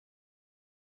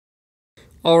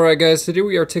Alright guys, today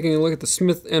we are taking a look at the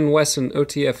Smith & Wesson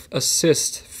OTF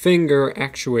Assist Finger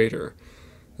Actuator.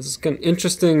 This is an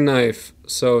interesting knife.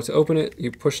 So to open it, you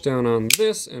push down on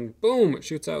this and boom, it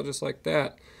shoots out just like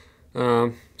that.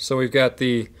 So we've got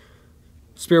the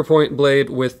spear point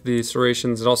blade with the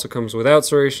serrations. It also comes without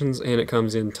serrations, and it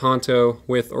comes in Tonto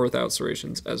with or without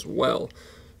serrations as well.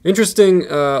 Interesting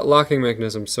locking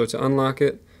mechanism. So to unlock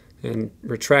it and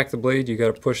retract the blade, you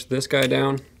got to push this guy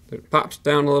down. It pops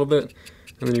down a little bit,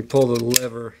 and then you pull the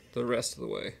lever the rest of the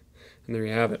way, and there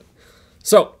you have it.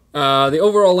 So the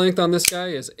overall length on this guy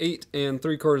is 8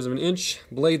 3/4 of an inch.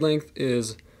 Blade length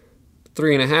is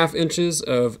 3.5 inches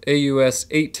of AUS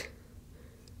 8,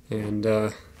 and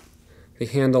the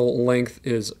handle length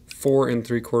is 4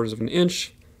 3/4 of an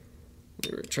inch.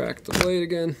 Let me retract the blade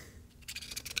again.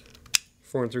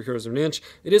 4 3/4 of an inch.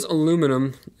 It is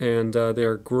aluminum, and they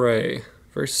are gray.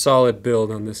 Very solid build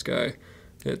on this guy.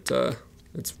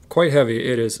 It's quite heavy.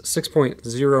 It is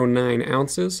 6.09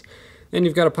 ounces, and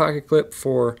you've got a pocket clip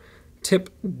for tip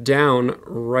down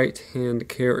right hand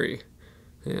carry.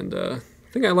 And the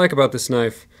thing I like about this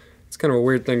knife, it's kind of a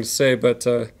weird thing to say, but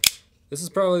this is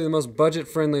probably the most budget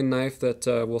friendly knife that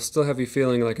will still have you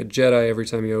feeling like a Jedi every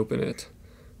time you open it,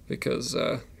 because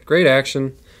great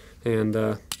action, and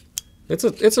it's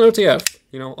an OTF,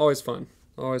 you know, always fun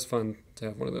to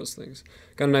have one of those things.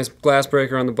 Got a nice glass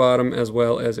breaker on the bottom as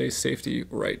well as a safety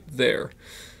right there.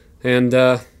 And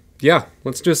yeah,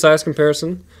 let's do a size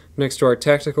comparison next to our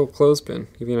tactical clothespin.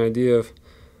 Give you an idea of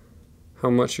how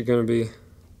much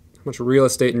real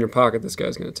estate in your pocket this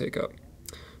guy's going to take up.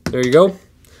 There you go.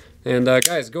 And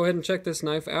guys, go ahead and check this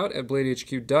knife out at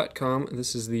bladehq.com.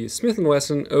 This is the Smith &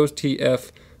 Wesson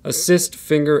OTF Assist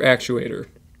Finger Actuator.